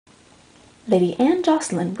Lady Anne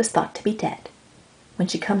Jocelyn was thought to be dead. When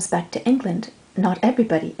she comes back to England, not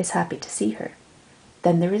everybody is happy to see her.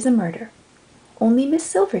 Then there is a murder. Only Miss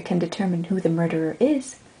Silver can determine who the murderer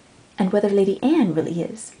is, and whether Lady Anne really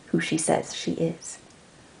is who she says she is.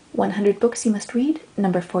 100 Books You Must Read,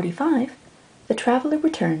 number 45, The Traveller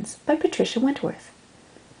Returns by Patricia Wentworth.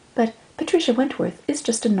 But Patricia Wentworth is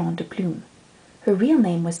just a nom de plume. Her real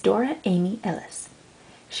name was Dora Amy Ellis.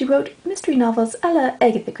 She wrote mystery novels a la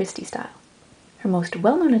Agatha Christie style. Her most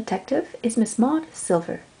well-known detective is Miss Maud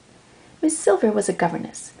Silver. Miss Silver was a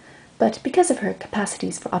governess, but because of her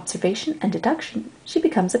capacities for observation and deduction, she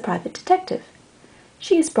becomes a private detective.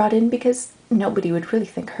 She is brought in because nobody would really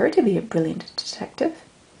think her to be a brilliant detective.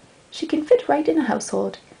 She can fit right in a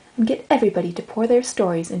household and get everybody to pour their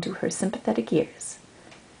stories into her sympathetic ears.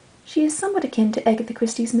 She is somewhat akin to Agatha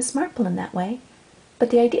Christie's Miss Marple in that way, but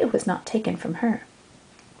the idea was not taken from her.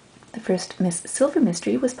 The first Miss Silver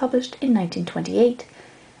mystery was published in 1928,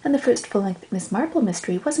 and the first full-length Miss Marple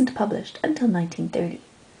mystery wasn't published until 1930.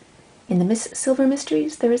 In the Miss Silver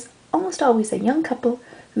mysteries, there is almost always a young couple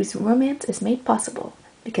whose romance is made possible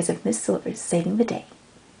because of Miss Silver's saving the day.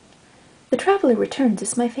 The Traveller Returns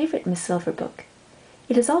is my favorite Miss Silver book.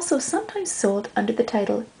 It is also sometimes sold under the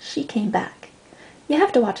title She Came Back. You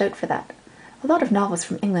have to watch out for that. A lot of novels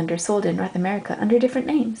from England are sold in North America under different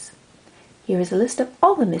names. Here is a list of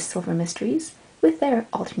all the Miss Silver mysteries with their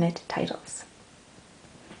alternate titles.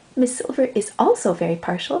 Miss Silver is also very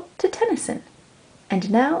partial to Tennyson.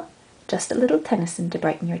 And now, just a little Tennyson to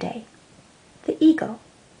brighten your day. The Eagle.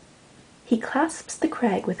 He clasps the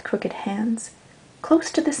crag with crooked hands,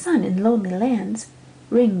 close to the sun in lonely lands,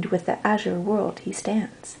 ringed with the azure world he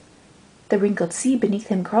stands. The wrinkled sea beneath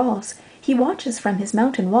him crawls, he watches from his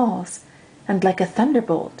mountain walls, and like a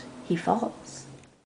thunderbolt he falls.